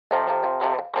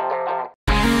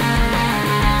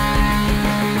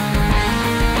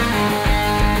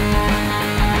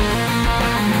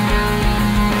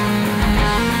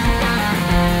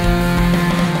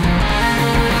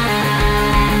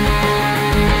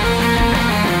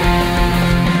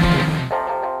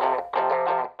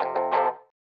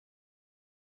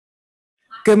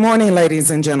Good morning, ladies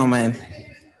and gentlemen.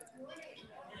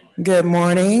 Good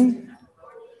morning.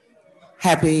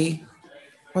 Happy,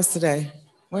 what's today?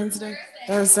 Wednesday?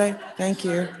 Thursday? Thank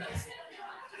you.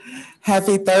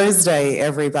 Happy Thursday,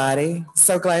 everybody.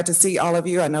 So glad to see all of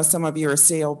you. I know some of you are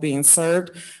still being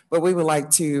served, but we would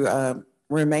like to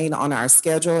remain on our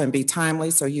schedule and be timely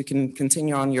so you can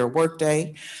continue on your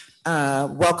workday.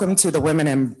 Welcome to the Women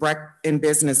in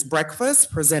Business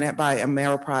Breakfast presented by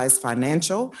Ameriprise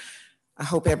Financial. I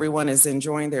hope everyone is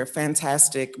enjoying their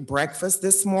fantastic breakfast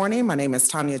this morning. My name is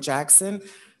Tanya Jackson.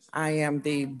 I am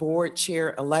the board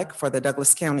chair-elect for the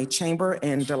Douglas County Chamber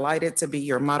and delighted to be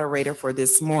your moderator for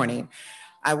this morning.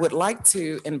 I would like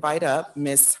to invite up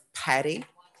Miss Patty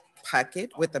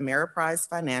Puckett with Ameriprise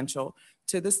Financial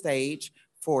to the stage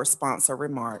for sponsor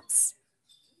remarks.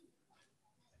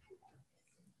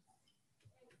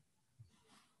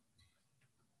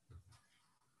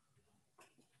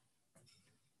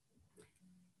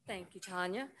 Thank you,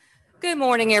 Tanya. Good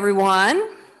morning,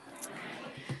 everyone.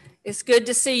 It's good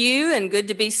to see you and good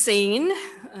to be seen.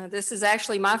 This is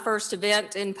actually my first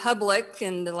event in public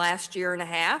in the last year and a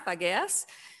half, I guess.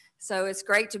 So it's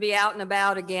great to be out and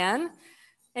about again.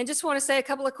 And just want to say a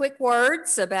couple of quick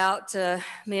words about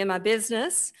me and my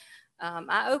business.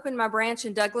 I opened my branch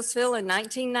in Douglasville in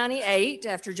 1998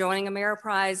 after joining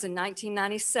Ameriprise in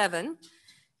 1997.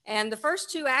 And the first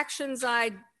two actions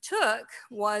I took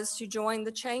was to join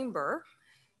the chamber.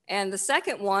 And the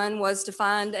second one was to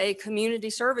find a community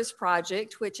service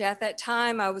project, which at that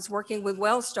time I was working with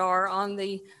Wellstar on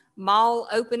the mall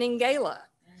opening gala.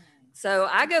 So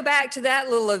I go back to that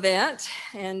little event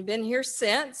and been here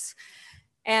since.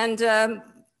 And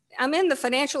I'm in the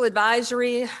financial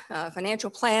advisory,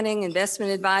 financial planning,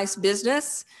 investment advice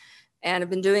business. And I've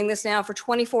been doing this now for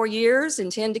 24 years,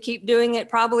 intend to keep doing it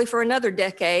probably for another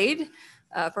decade,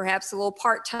 perhaps a little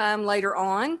part-time later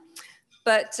on.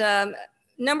 But a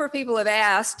number of people have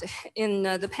asked, in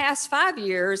the past 5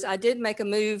 years, I did make a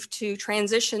move to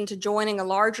transition to joining a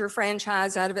larger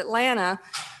franchise out of Atlanta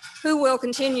who will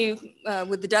continue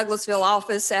with the Douglasville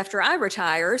office after I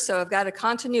retire. So I've got a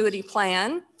continuity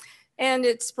plan, and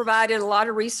it's provided a lot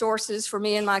of resources for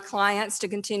me and my clients to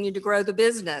continue to grow the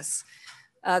business.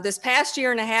 This past year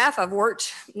and a half, I've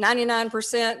worked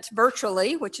 99%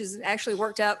 virtually, which has actually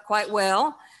worked out quite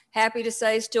well. Happy to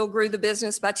say still grew the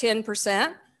business by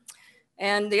 10%.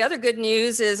 And the other good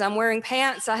news is I'm wearing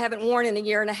pants I haven't worn in a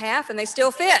year and a half and they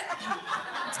still fit.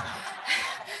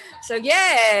 So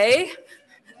yay,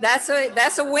 that's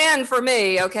a win for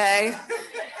me, okay?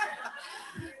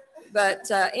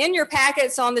 But in your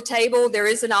packets on the table, there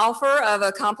is an offer of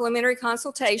a complimentary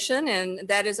consultation, and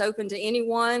that is open to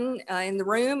anyone in the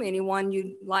room, anyone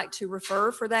you'd like to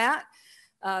refer for that.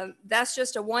 That's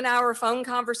just a 1-hour phone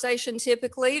conversation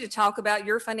typically to talk about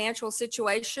your financial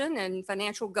situation and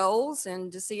financial goals and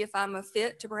to see if I'm a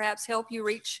fit to perhaps help you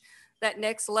reach that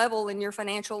next level in your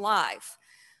financial life.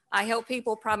 I help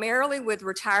people primarily with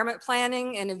retirement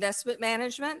planning and investment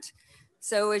management.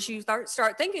 So as you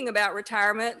start thinking about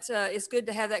retirement, it's good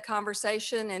to have that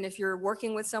conversation. And if you're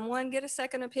working with someone, get a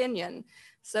second opinion.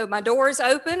 So my door is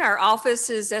open. Our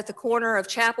office is at the corner of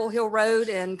Chapel Hill Road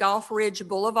and Gulf Ridge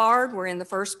Boulevard. We're in the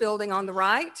first building on the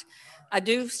right. I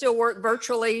do still work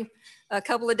virtually a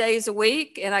couple of days a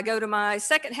week, and I go to my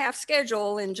second half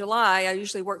schedule in July. I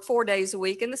usually work 4 days a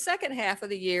week in the second half of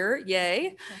the year,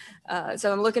 yay.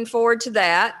 So I'm looking forward to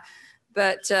that.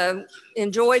 But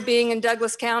enjoyed being in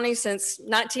Douglas County since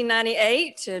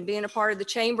 1998 and being a part of the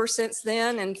chamber since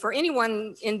then. And for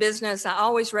anyone in business, I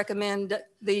always recommend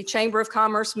the Chamber of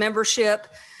Commerce membership.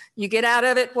 You get out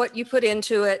of it what you put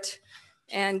into it,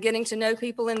 and getting to know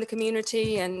people in the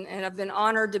community. And I've been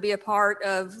honored to be a part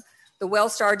of the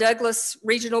Wellstar Douglas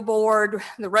Regional Board,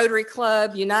 the Rotary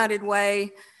Club, United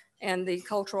Way, and the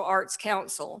Cultural Arts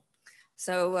Council.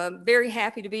 So very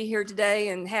happy to be here today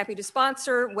and happy to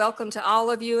sponsor. Welcome to all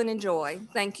of you and enjoy.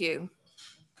 Thank you.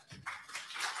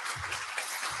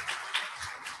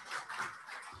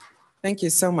 Thank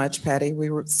you so much, Patty. We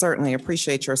certainly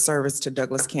appreciate your service to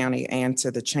Douglas County and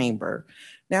to the Chamber.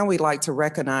 Now we'd like to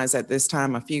recognize at this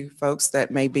time a few folks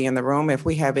that may be in the room. If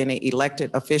we have any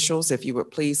elected officials, if you would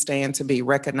please stand to be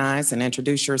recognized and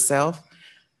introduce yourself.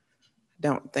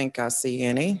 Don't think I see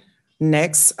any.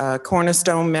 Next,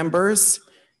 Cornerstone members,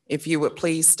 if you would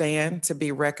please stand to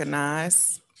be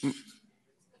recognized.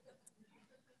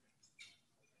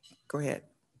 Go ahead.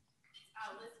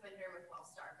 Elizabeth here with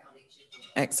Wellstar Foundation.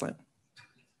 Excellent.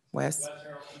 Wes?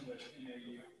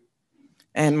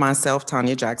 And myself,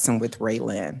 Tanya Jackson with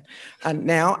Raylan.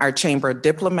 Now, our Chamber of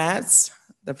Diplomats,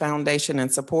 the foundation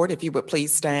and support, if you would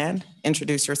please stand,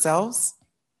 introduce yourselves.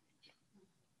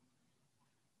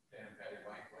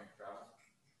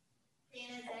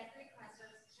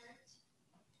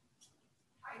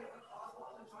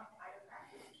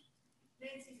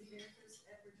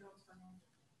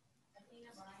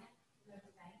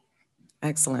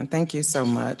 Excellent. Thank you so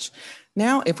much.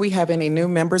 Now, if we have any new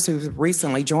members who've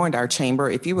recently joined our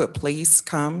chamber, if you would please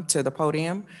come to the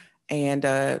podium and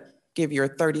give your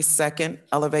 30-second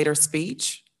elevator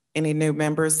speech. Any new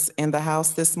members in the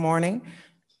house this morning?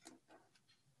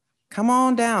 Come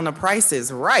on down. The price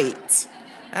is right.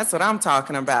 That's what I'm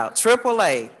talking about.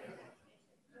 AAA.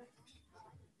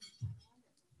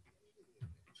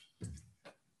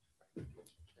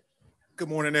 Good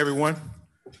morning, everyone.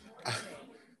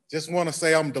 Just want to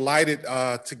say I'm delighted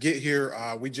to get here.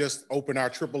 We just opened our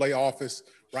AAA office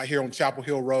right here on Chapel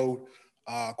Hill Road.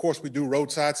 Of course, we do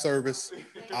roadside service.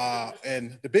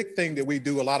 And the big thing that we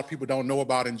do, a lot of people don't know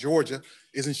about in Georgia,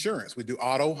 is insurance. We do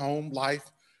auto, home, life,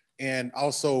 and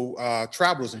also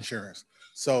traveler's insurance.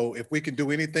 So if we can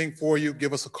do anything for you,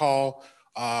 give us a call.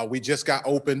 We just got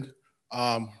opened,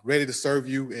 ready to serve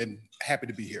you, and happy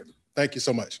to be here. Thank you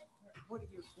so much. What are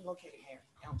you located here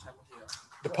on Chapel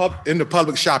Hill? In the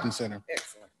public shopping center.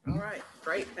 Excellent. All right,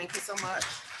 great. Thank you so much.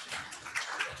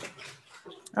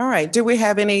 All right, do we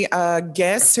have any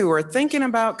guests who are thinking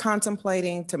about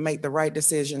contemplating to make the right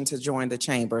decision to join the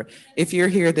chamber? If you're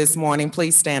here this morning,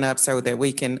 please stand up so that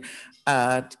we can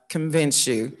convince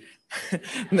you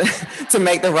to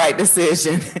make the right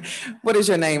decision. What is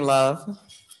your name, love?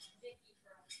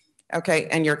 Okay,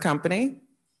 and your company?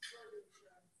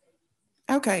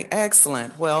 Okay,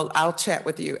 excellent. Well, I'll chat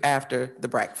with you after the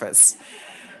breakfast.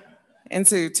 And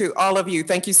to all of you,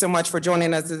 thank you so much for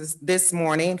joining us this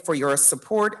morning, for your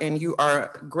support, and you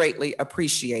are greatly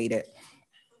appreciated.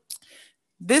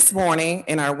 This morning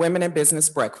in our Women in Business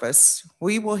Breakfast,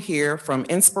 we will hear from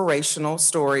inspirational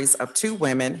stories of two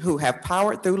women who have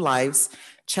powered through life's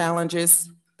challenges.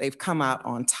 They've come out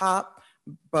on top,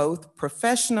 both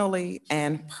professionally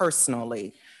and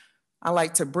personally. I'd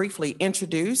like to briefly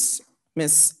introduce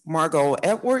Ms. Margot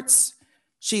Edwards.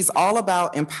 She's all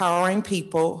about empowering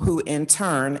people who in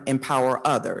turn empower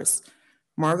others.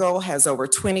 Margot has over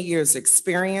 20 years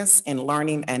experience in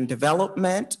learning and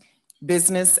development,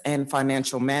 business and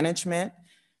financial management,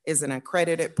 is an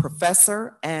accredited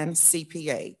professor and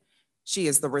CPA. She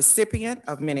is the recipient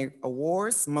of many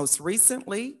awards, most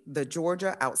recently the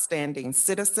Georgia Outstanding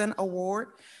Citizen Award.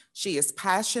 She is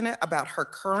passionate about her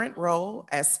current role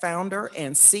as founder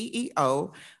and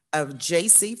CEO of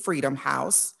JC Freedom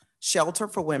House, Shelter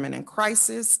for Women in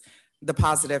Crisis, the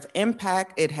positive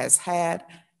impact it has had,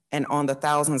 and on the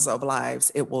thousands of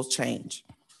lives it will change.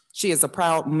 She is a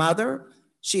proud mother.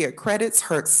 She accredits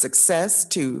her success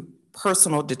to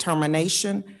personal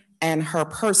determination and her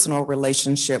personal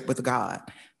relationship with God.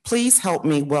 Please help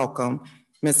me welcome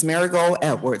Ms. Marigold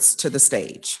Edwards to the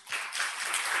stage.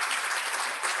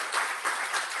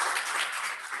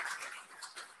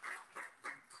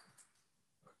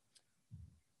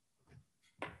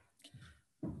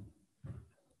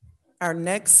 Our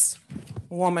next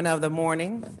woman of the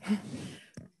morning,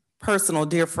 personal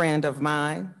dear friend of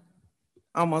mine,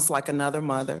 almost like another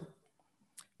mother.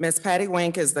 Ms. Patty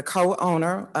Wink is the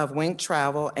co-owner of Wink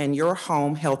Travel and Your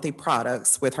Home Healthy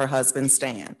Products with her husband,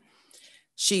 Stan.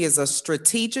 She is a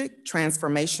strategic,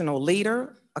 transformational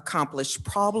leader, accomplished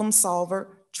problem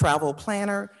solver, travel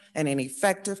planner, and an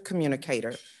effective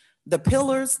communicator. The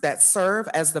pillars that serve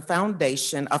as the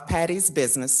foundation of Patty's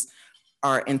business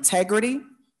are integrity,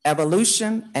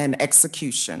 evolution, and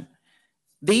execution.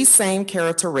 These same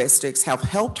characteristics have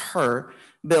helped her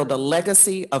build a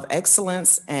legacy of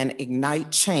excellence and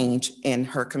ignite change in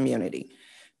her community.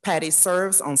 Patty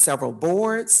serves on several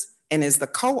boards and is the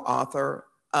co-author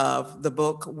of the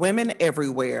book, Women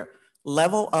Everywhere,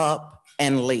 Level Up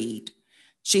and Lead.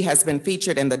 She has been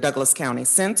featured in the Douglas County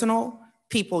Sentinel,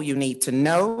 People You Need to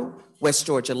Know, West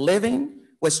Georgia Living,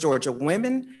 West Georgia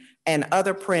Women, and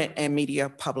other print and media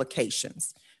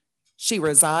publications. She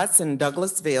resides in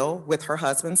Douglasville with her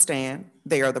husband, Stan.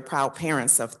 They are the proud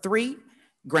parents of 3,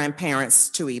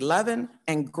 grandparents to 11,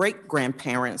 and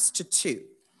great-grandparents to 2.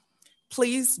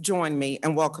 Please join me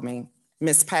in welcoming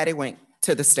Ms. Patty Wink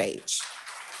to the stage.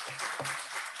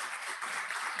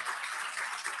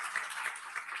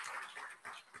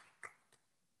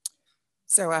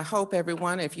 So I hope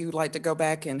everyone, if you'd like to go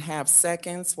back and have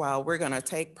seconds, while we're gonna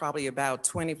take probably about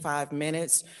 25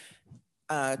 minutes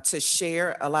to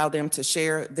share, allow them to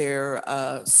share their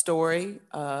story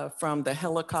from the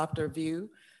helicopter view,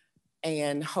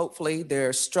 and hopefully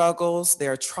their struggles,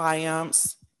 their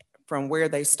triumphs from where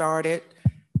they started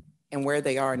and where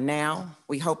they are now.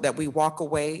 We hope that we walk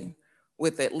away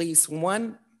with at least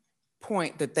one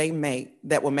point that they make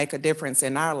that will make a difference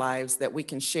in our lives that we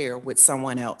can share with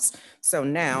someone else. So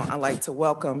now I'd like to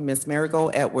welcome Ms.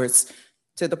 Marigold Edwards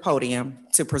to the podium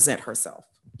to present herself.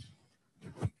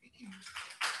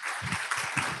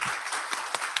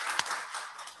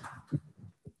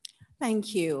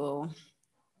 Thank you.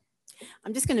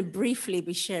 I'm just going to briefly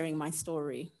be sharing my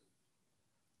story.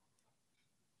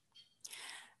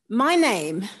 My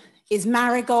name is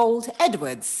Marigold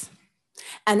Edwards,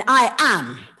 and I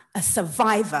am a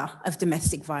survivor of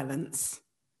domestic violence.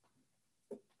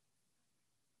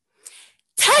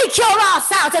 Take your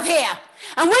ass out of here,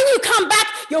 and when you come back,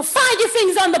 you'll find your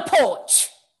things on the porch.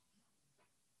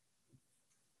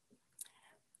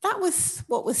 That was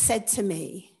what was said to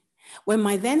me when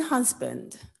my then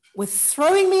husband was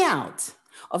throwing me out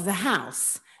of the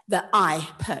house that I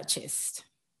purchased.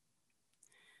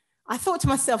 I thought to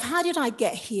myself, how did I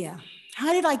get here?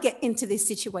 How did I get into this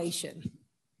situation?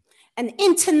 An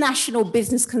international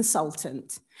business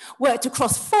consultant, worked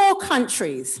across 4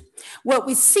 countries, worked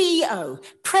with CEO,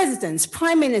 presidents,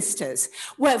 prime ministers,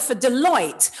 worked for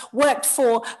Deloitte, worked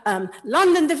for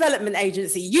London Development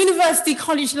Agency, University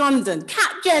College London,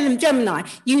 Gemini,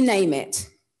 you name it.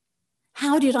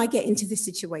 How did I get into this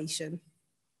situation?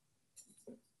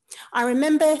 I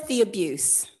remember the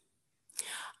abuse.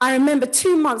 I remember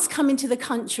 2 months coming to the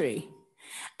country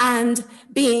and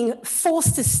being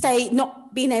forced to stay,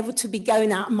 not being able to be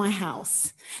going out of my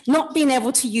house, not being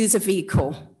able to use a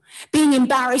vehicle, being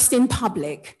embarrassed in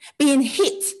public, being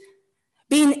hit,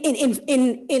 being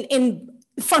in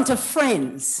front of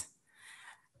friends.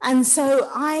 And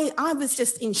so I was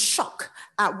just in shock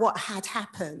at what had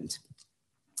happened.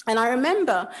 And I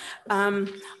remember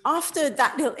after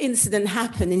that little incident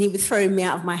happened and he was throwing me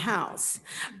out of my house,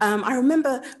 I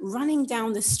remember running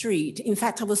down the street. In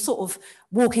fact, I was sort of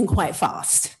walking quite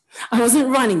fast. I wasn't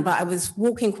running, but I was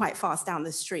walking quite fast down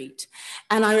the street.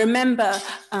 And I remember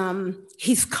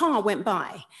his car went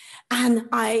by. And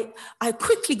I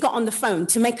quickly got on the phone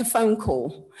to make a phone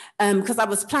call because I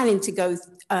was planning to go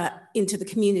into the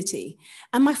community.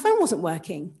 And my phone wasn't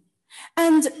working.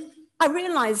 And I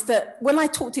realized that when I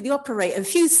talked to the operator a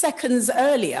few seconds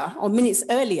earlier or minutes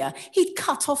earlier, he'd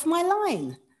cut off my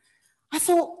line. I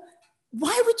thought,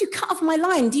 why would you cut off my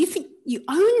line? Do you think you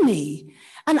own me?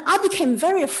 And I became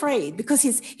very afraid because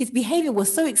his behavior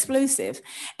was so explosive.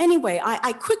 Anyway,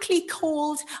 I quickly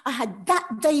called. I had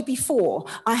that day before,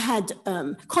 I had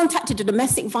contacted a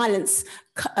domestic violence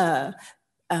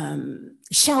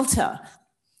shelter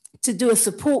to do a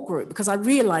support group because I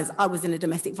realized I was in a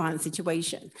domestic violence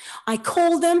situation. I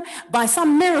called them. By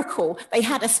some miracle, they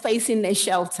had a space in their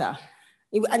shelter.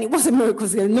 And it was a miracle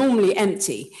because they're normally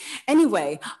empty.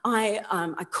 Anyway, I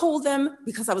called them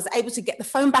because I was able to get the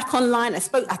phone back online. I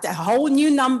spoke at a whole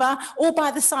new number, all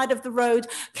by the side of the road,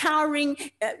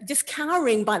 just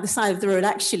cowering by the side of the road,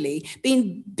 actually,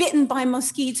 being bitten by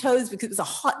mosquitoes because it was a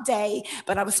hot day,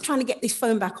 but I was trying to get this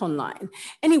phone back online.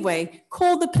 Anyway,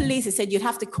 called the police. They said, you'd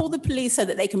have to call the police so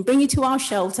that they can bring you to our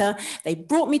shelter. They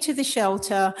brought me to the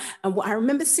shelter. And I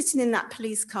remember sitting in that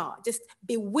police car, just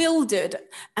bewildered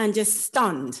and just stunned.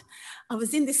 I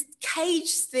was in this cage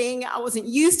thing. I wasn't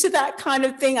used to that kind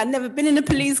of thing. I'd never been in a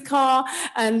police car,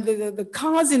 and the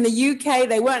cars in the UK,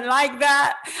 they weren't like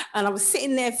that. And I was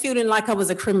sitting there feeling like I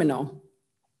was a criminal.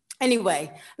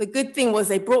 Anyway, the good thing was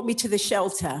they brought me to the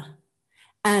shelter.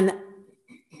 And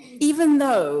even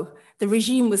though the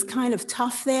regime was kind of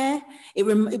tough there, it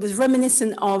was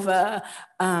reminiscent of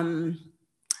an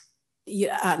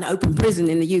open prison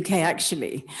in the UK,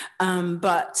 actually.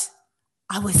 But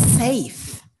I was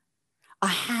safe. I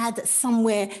had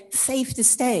somewhere safe to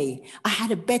stay. I had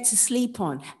a bed to sleep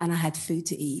on, and I had food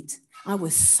to eat. I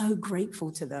was so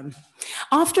grateful to them.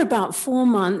 After about 4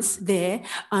 months there,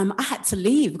 I had to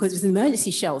leave because it was an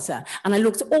emergency shelter. And I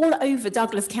looked all over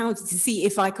Douglas County to see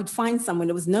if I could find someone.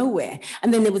 There was nowhere.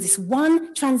 And then there was this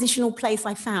one transitional place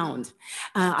I found.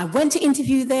 I went to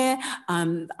interview there.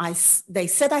 They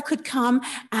said I could come,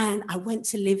 and I went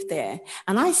to live there.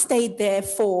 And I stayed there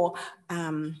for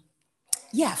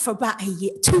about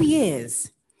 2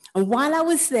 years. And while I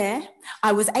was there,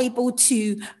 I was able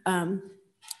to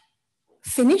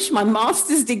finish my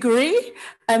master's degree,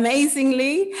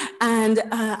 amazingly, and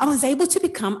I was able to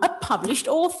become a published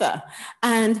author.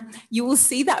 And you will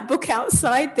see that book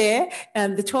outside there,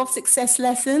 the 12 Success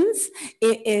Lessons.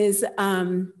 It is,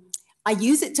 I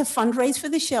use it to fundraise for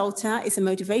the shelter. It's a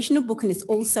motivational book, and it's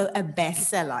also a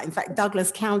bestseller. In fact,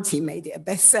 Douglas County made it a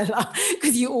bestseller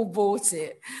because you all bought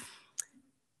it.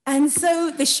 And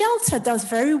so the shelter does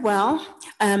very well.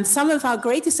 Some of our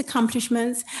greatest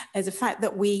accomplishments is the fact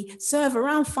that we serve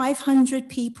around 500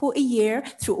 people a year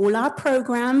through all our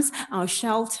programs, our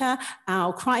shelter,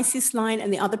 our crisis line,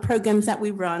 and the other programs that we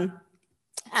run.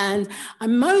 And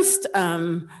I'm most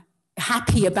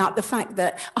happy about the fact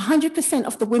that 100%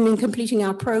 of the women completing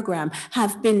our program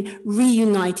have been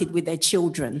reunited with their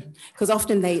children, because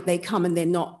often they come and they're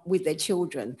not with their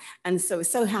children. And so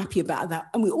happy about that.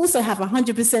 And we also have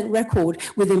 100% record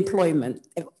with employment.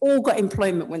 They've all got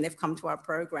employment when they've come to our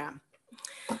program.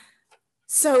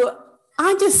 So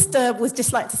I just would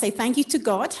just like to say thank you to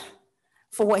God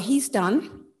for what he's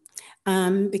done,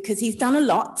 because he's done a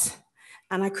lot,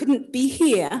 and I couldn't be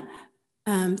here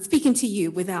speaking to you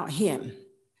without him.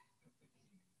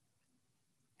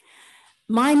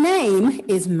 My name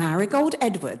is Marigold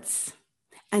Edwards,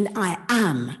 and I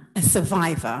am a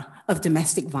survivor of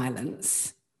domestic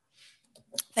violence.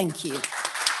 Thank you.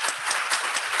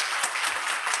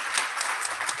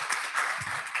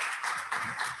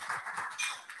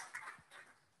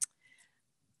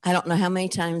 I don't know how many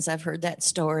times I've heard that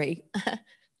story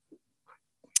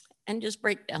and just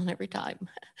break down every time.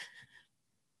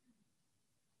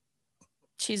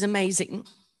 She's amazing,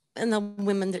 and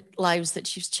the lives that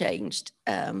she's changed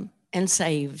and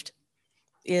saved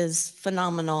is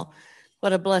phenomenal.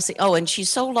 What a blessing. Oh, and she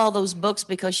sold all those books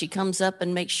because she comes up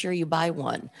and makes sure you buy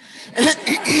one.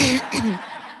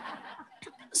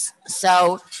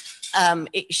 So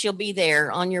she'll be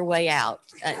there on your way out.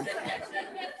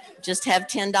 Just have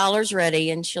 $10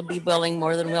 ready, and she'll be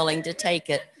more than willing to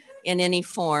take it in any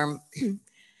form.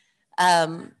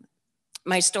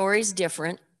 My story's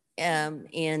different.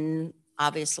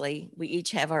 Obviously, we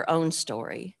each have our own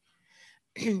story.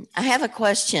 I have a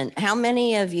question. How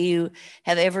many of you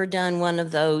have ever done one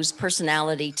of those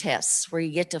personality tests where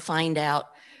you get to find out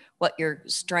what your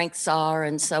strengths are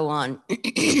and so on?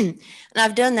 And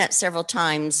I've done that several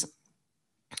times.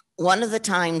 One of the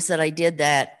times that I did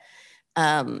that,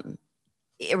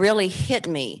 it really hit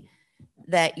me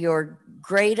that your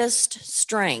greatest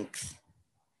strength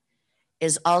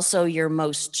is also your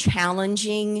most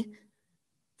challenging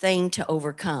thing to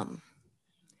overcome.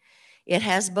 It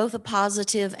has both a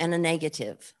positive and a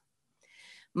negative.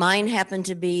 Mine happened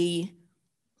to be,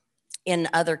 in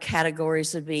other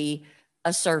categories, would be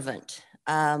a servant,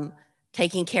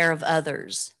 taking care of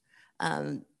others,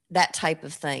 that type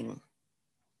of thing.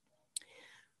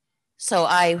 So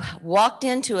I walked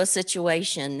into a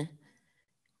situation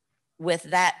with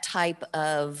that type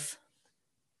of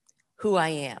who I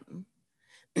am.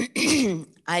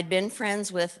 I'd been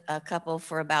friends with a couple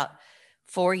for about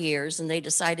 4 years, and they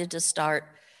decided to start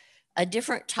a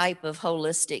different type of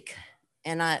holistic.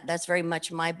 And that's very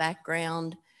much my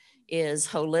background, is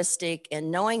holistic,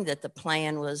 and knowing that the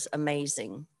plan was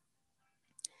amazing.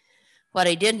 What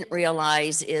I didn't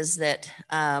realize is that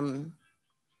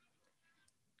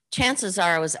chances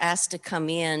are I was asked to come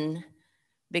in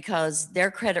because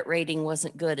their credit rating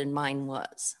wasn't good and mine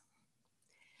was.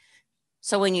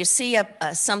 So when you see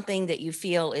something that you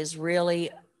feel is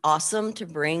really awesome to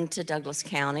bring to Douglas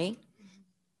County,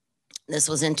 this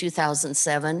was in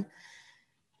 2007,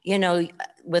 you know,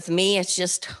 with me, it's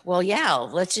just, well, yeah,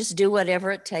 let's just do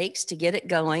whatever it takes to get it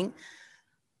going.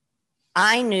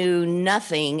 I knew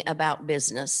nothing about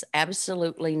business,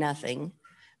 absolutely nothing.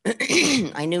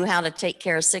 I knew how to take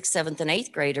care of 6th, 7th, and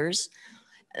 8th graders,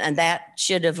 and that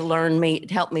should have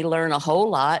helped me learn a whole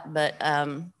lot, but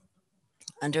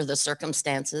under the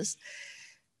circumstances.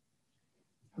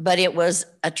 But it was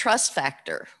a trust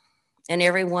factor. And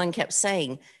everyone kept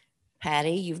saying,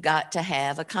 Patty, you've got to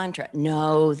have a contract.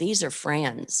 No, these are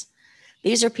friends.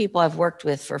 These are people I've worked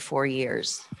with for 4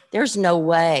 years. There's no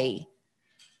way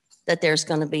that there's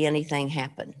going to be anything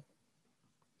happen.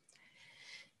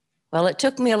 Well, it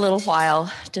took me a little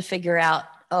while to figure out,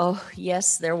 oh,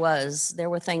 yes, there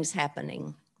were things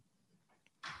happening.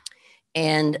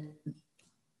 And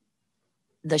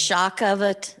the shock of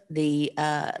it, the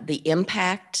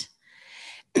impact,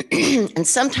 and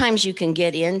sometimes you can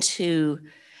get into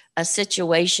a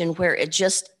situation where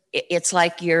it's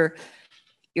like you're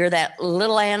that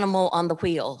little animal on the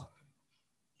wheel,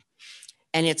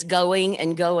 and it's going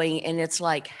and going, and it's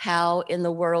like, how in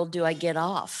the world do I get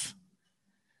off?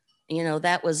 You know,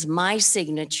 that was my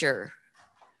signature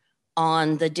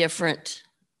on the different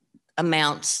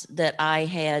amounts that I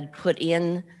had put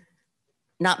in.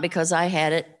 Not because I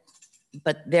had it,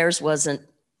 but theirs wasn't.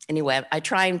 Anyway, I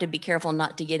try to be careful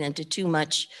not to get into too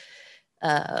much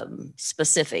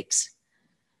specifics.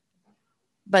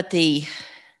 But the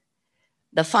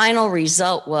final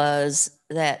result was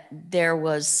that there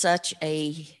was such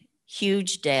a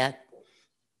huge debt,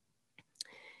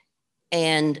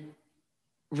 and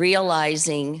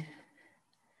realizing,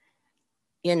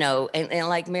 you know, and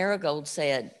like Marigold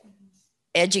said,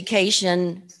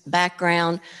 education,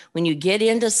 background, when you get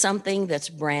into something that's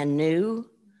brand new,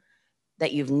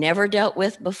 that you've never dealt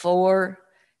with before,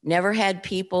 never had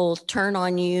people turn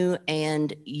on you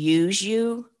and use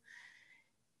you.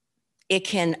 It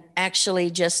can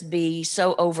actually just be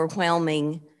so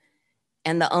overwhelming,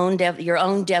 and your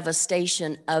own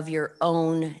devastation of your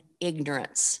own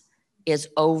ignorance is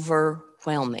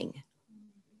overwhelming.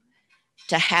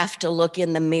 To have to look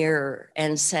in the mirror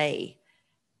and say,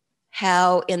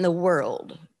 how in the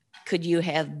world could you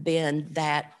have been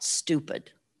that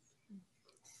stupid?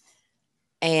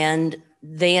 And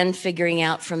then figuring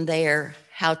out from there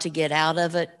how to get out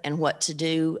of it and what to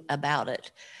do about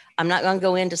it. I'm not going to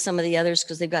go into some of the others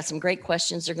because they've got some great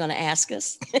questions they're going to ask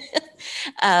us.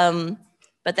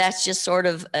 But that's just sort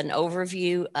of an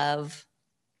overview of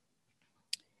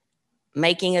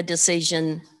making a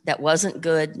decision that wasn't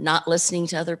good, not listening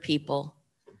to other people,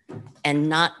 and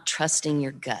not trusting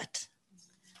your gut.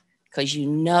 Because you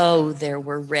know there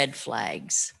were red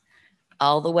flags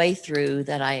all the way through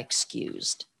that I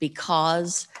excused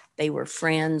because they were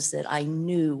friends that I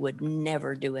knew would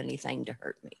never do anything to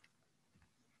hurt me.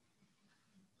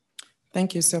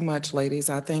 Thank you so much, ladies.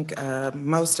 I think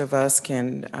most of us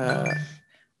can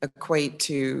equate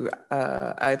to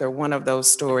either one of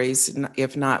those stories,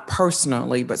 if not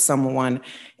personally, but someone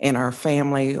in our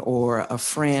family or a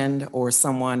friend or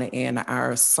someone in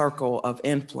our circle of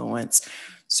influence.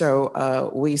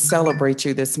 So we celebrate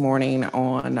you this morning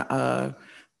on,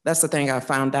 that's the thing I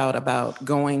found out about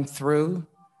going through.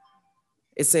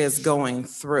 It says going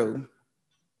through.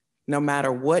 No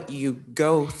matter what you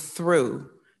go through,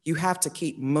 you have to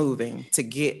keep moving to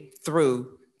get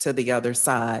through to the other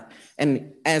side.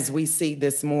 And as we see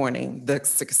this morning, the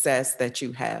success that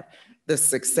you have, the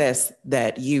success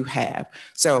that you have.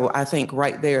 So I think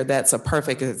right there, that's a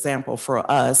perfect example for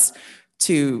us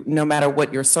to, no matter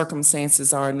what your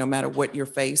circumstances are, no matter what you're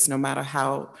faced, no matter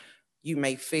how you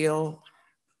may feel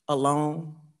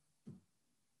alone.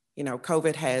 You know,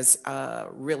 COVID has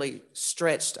really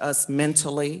stretched us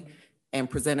mentally and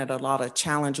presented a lot of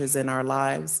challenges in our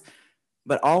lives,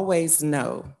 but always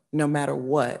know, no matter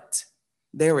what,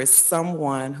 there is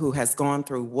someone who has gone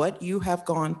through what you have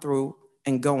gone through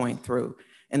and going through,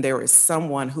 and there is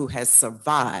someone who has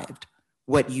survived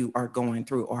what you are going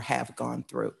through or have gone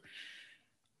through.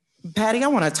 Patty, I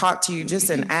want to talk to you just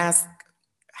and ask,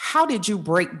 how did you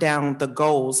break down the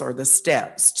goals or the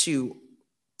steps to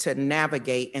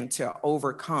navigate and to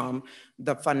overcome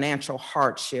the financial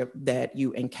hardship that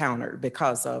you encountered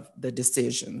because of the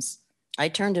decisions? I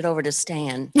turned it over to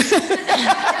Stan.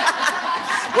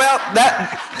 Well,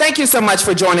 thank you so much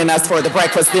for joining us for the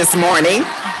breakfast this morning.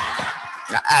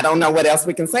 I don't know what else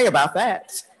we can say about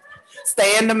that.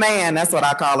 Stan the man, that's what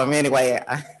I call him anyway.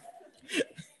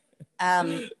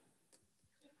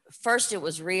 First, it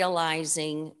was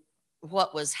realizing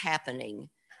what was happening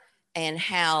and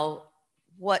how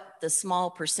what the small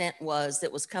percent was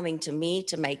that was coming to me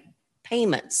to make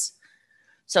payments.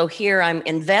 So here I'm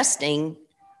investing,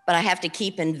 but I have to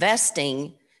keep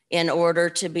investing in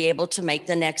order to be able to make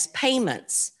the next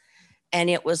payments. And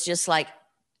it was just like,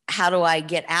 how do I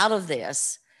get out of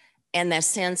this? And that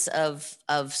sense of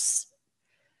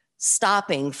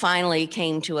stopping finally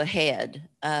came to a head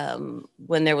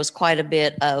when there was quite a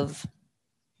bit of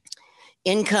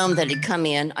income that had come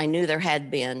in. I knew there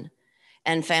had been,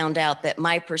 and found out that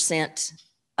my percent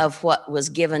of what was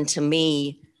given to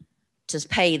me to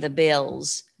pay the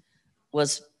bills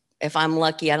was, if I'm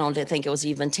lucky, I don't think it was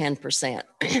even 10%.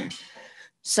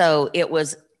 So it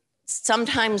was,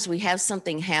 sometimes we have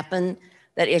something happen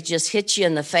that it just hits you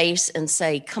in the face and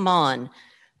say, come on,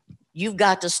 you've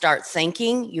got to start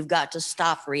thinking, you've got to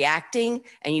stop reacting,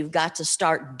 and you've got to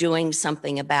start doing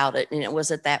something about it. And it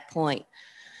was at that point.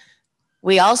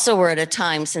 We also were at a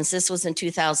time, since this was in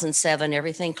 2007,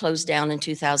 everything closed down in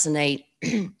 2008.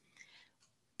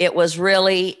 It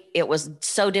was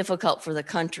so difficult for the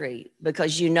country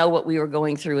because you know what we were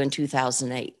going through in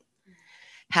 2008.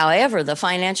 However, the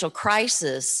financial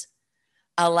crisis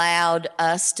allowed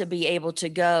us to be able to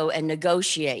go and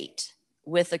negotiate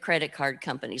with the credit card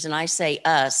companies. And I say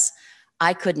us,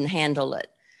 I couldn't handle it.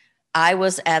 I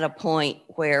was at a point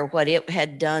where what it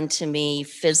had done to me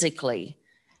physically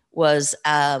was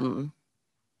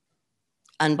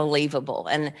unbelievable.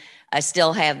 And I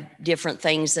still have different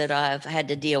things that I've had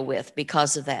to deal with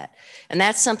because of that. And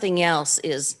that's something else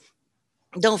is,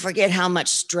 don't forget how much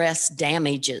stress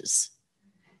damages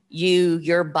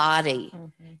your body,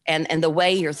 and the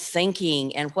way you're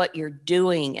thinking and what you're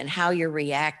doing and how you're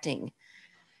reacting.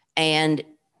 And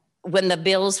when the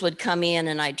bills would come in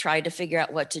and I tried to figure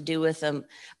out what to do with them,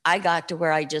 I got to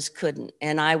where I just couldn't.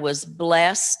 And I was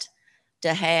blessed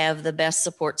to have the best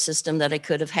support system that I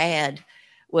could have had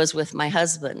was with my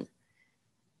husband.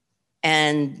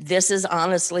 And this is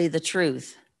honestly the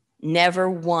truth. Never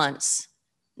once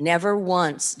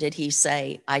did he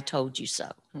say, I told you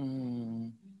so.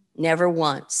 Never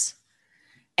once.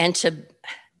 And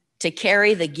to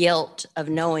carry the guilt of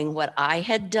knowing what I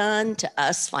had done to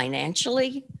us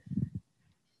financially,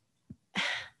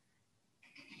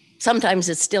 sometimes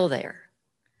it's still there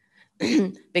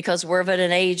because we're at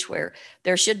an age where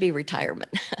there should be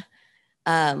retirement.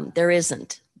 There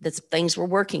isn't. That's things we're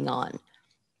working on.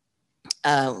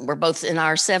 We're both in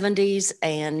our 70s,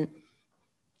 and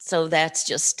so that's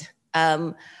just,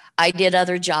 I did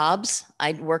other jobs.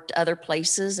 I worked other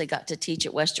places. I got to teach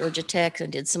at West Georgia Tech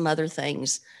and did some other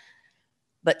things.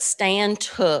 But Stan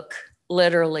took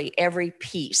literally every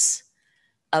piece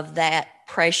of that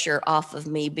pressure off of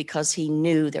me because he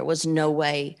knew there was no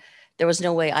way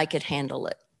I could handle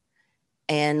it.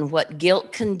 And what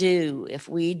guilt can do if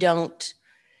we don't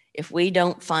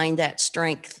find that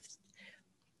strength,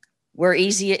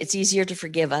 it's easier to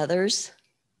forgive others.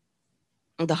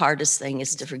 The hardest thing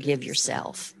is to forgive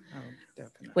yourself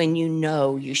when you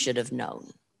know you should have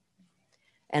known.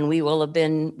 And we'll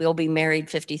be married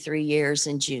 53 years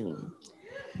in June.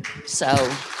 So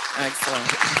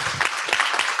Excellent.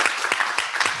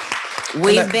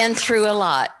 We've been through a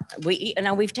lot.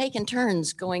 We've taken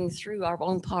turns going through our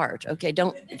own part. Okay,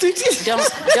 don't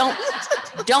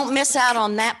miss out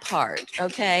on that part.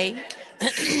 Okay,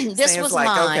 this was like,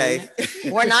 mine. Okay.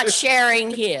 We're not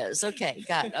sharing his. Okay,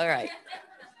 got it. All right.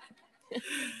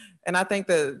 And I think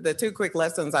the two quick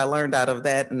lessons I learned out of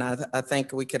that, and I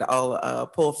think we could all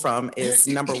pull from, is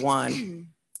number one,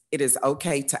 it is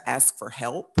okay to ask for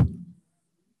help,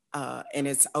 and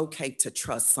it's okay to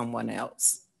trust someone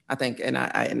else. I think, and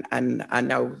I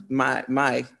know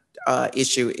my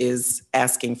issue is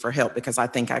asking for help because I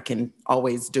think I can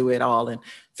always do it all and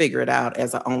figure it out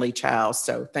as an only child.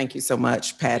 So thank you so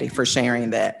much, Patty, for sharing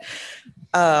that.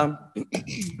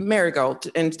 Marigold,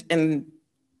 and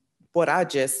what I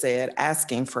just said,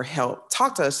 asking for help.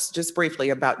 Talk to us just briefly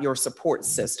about your support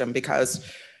system because,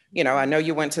 you know, I know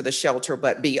you went to the shelter,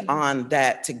 but beyond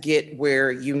that, to get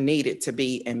where you needed to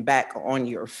be and back on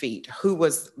your feet, who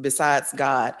was, besides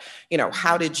God, you know,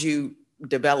 how did you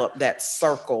develop that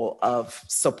circle of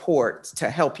support to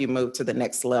help you move to the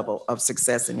next level of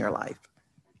success in your life?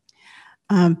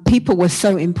 People were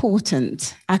so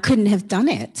important. I couldn't have done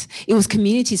it. It was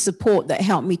community support that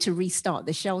helped me to restart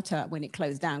the shelter when it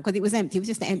closed down because it was empty. It was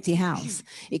just an empty house.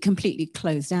 It completely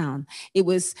closed down. It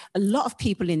was a lot of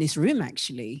people in this room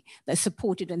actually that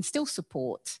supported and still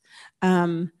support.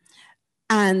 And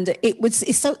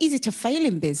it's so easy to fail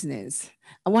in business.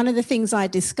 And one of the things I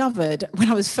discovered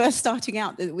when I was first starting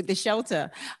out with the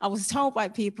shelter, I was told by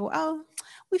people, oh,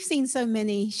 we've seen so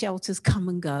many shelters come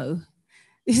and go.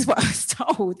 This is what I was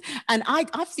told. And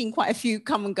I've seen quite a few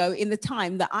come and go in the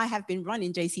time that I have been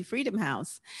running JC Freedom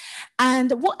House.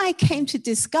 And what I came to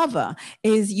discover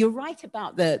is you're right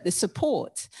about the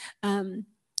support.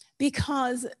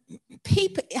 Because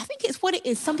people, I think it's what it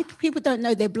is. Some people don't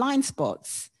know their blind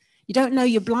spots. You don't know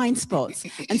your blind spots.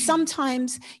 And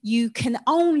sometimes you can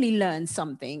only learn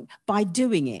something by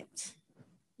doing it.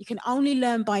 You can only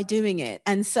learn by doing it.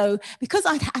 And so because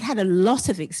I'd had a lot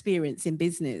of experience in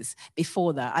business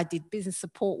before that, I did business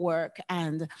support work.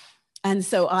 And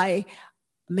so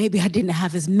maybe I didn't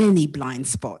have as many blind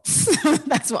spots.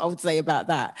 That's what I would say about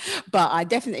that. But I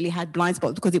definitely had blind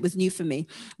spots because it was new for me.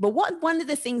 But one of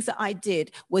the things that I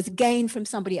did was gain from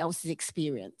somebody else's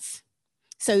experience.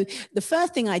 So the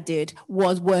first thing I did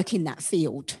was work in that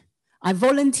field. I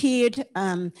volunteered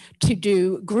to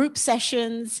do group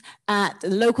sessions at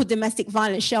the local domestic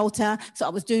violence shelter. So I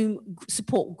was doing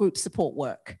group support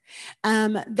work.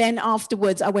 Then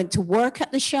afterwards, I went to work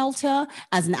at the shelter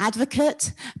as an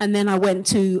advocate. And then I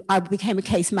became a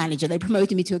case manager. They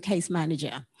promoted me to a case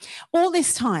manager. All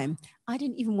this time, I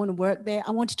didn't even want to work there.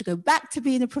 I wanted to go back to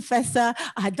being a professor.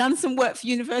 I had done some work for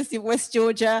University of West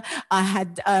Georgia. I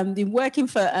had been working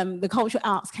for the Cultural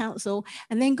Arts Council.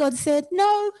 And then God said,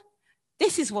 no,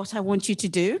 this is what I want you to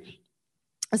do.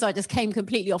 And so I just came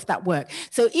completely off that work.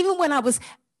 So even when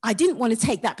I didn't want to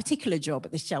take that particular job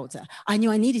at the shelter. I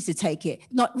knew I needed to take it,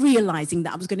 not realizing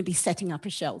that I was going to be setting up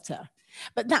a shelter.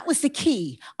 But that was the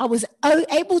key. I was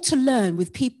able to learn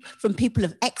from people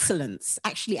of excellence,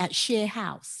 actually at Share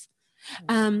House.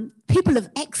 People of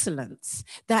excellence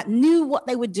that knew what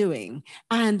they were doing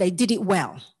and they did it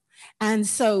well. And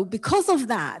so because of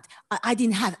that, I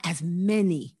didn't have as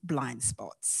many blind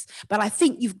spots. But I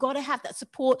think you've got to have that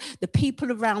support, the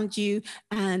people around you,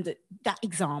 and that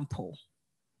example.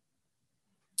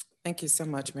 Thank you so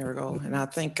much, Marigold. And I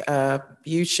think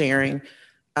you sharing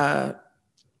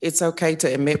it's okay to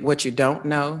admit what you don't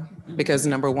know, because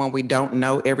number one, we don't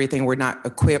know everything. We're not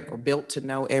equipped or built to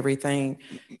know everything,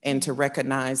 and to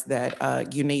recognize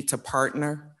that you need to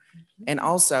partner. And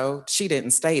also, she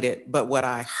didn't state it, but what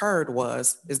I heard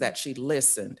is that she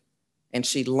listened and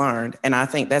she learned. And I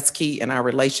think that's key in our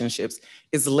relationships,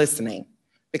 is listening.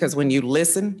 Because when you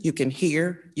listen, you can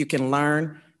hear, you can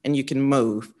learn, and you can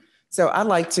move. So I'd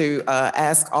like to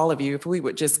ask all of you if we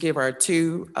would just give our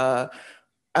two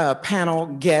panel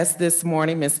guests this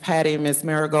morning, Miss Patty and Miss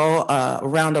Marigold, a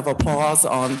round of applause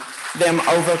on them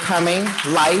overcoming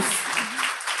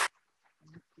life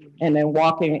and then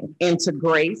walking into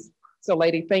grace. So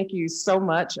lady, thank you so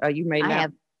much. You may I now.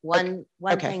 have one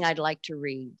Okay. thing I'd like to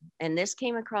read, and this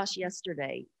came across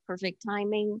yesterday. Perfect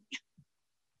timing.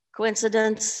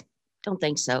 Coincidence? Don't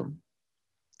think so.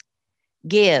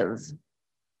 Give,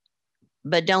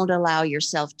 but don't allow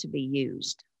yourself to be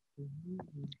used.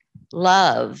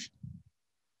 Love,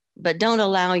 but don't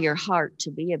allow your heart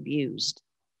to be abused.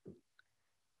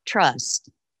 Trust,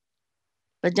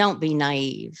 but don't be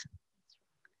naive.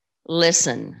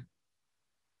 Listen,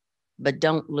 but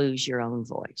don't lose your own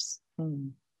voice.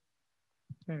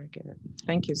 Very good.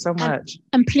 Thank you so much.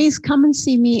 And please come and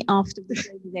see me after the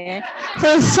show there for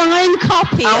a signed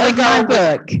copy of my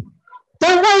book.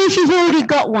 Don't worry if you've already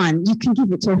got one. You can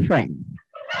give it to a friend.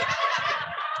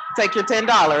 Take your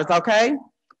 $10, okay?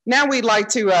 Now we'd like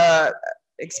to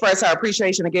express our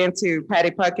appreciation again to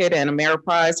Patty Puckett and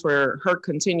Ameriprise for her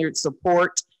continued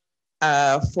support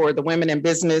for the Women in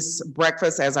Business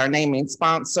Breakfast as our naming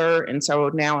sponsor. And so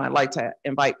now I'd like to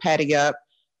invite Patty up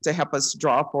to help us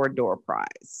draw for a door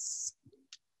prize.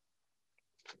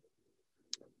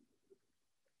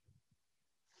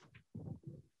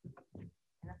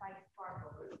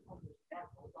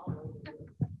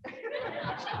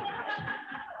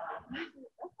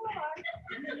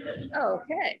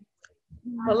 Okay.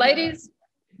 Well, ladies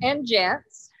and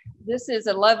gents, this is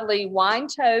a lovely wine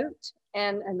tote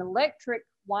and an electric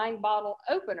wine bottle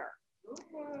opener.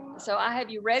 So I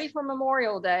have you ready for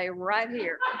Memorial Day right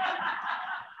here.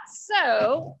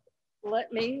 So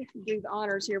let me do the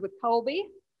honors here with Colby,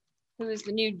 who is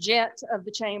the new gent of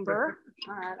the chamber.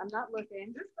 All right, I'm not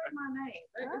looking. Just say my name.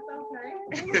 It's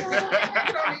okay. You don't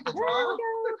need to draw.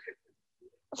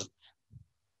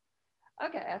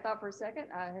 Okay, I thought for a second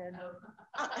I had,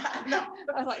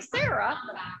 I was like, Sarah.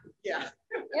 Yeah.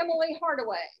 Emily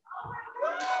Hardaway.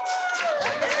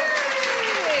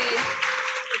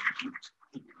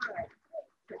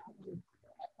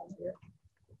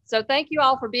 So thank you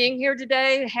all for being here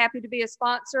today. Happy to be a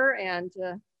sponsor, and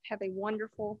have a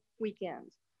wonderful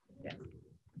weekend. Yes.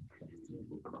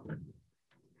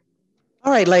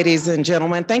 All right, ladies and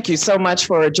gentlemen, thank you so much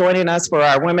for joining us for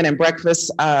our Women in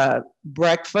Breakfast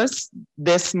breakfast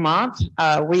this month.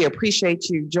 We appreciate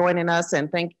you joining us, and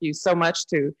thank you so much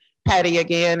to Patty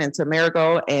again, and to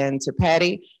Marigold, and to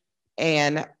Patty.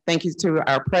 And thank you to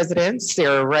our president,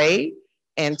 Sarah Ray,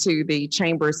 and to the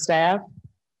chamber staff.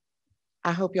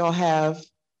 I hope y'all have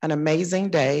an amazing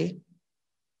day,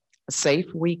 a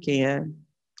safe weekend,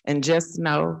 and just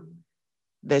know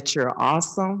that you're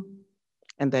awesome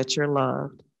and that you're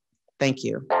loved. Thank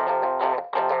you.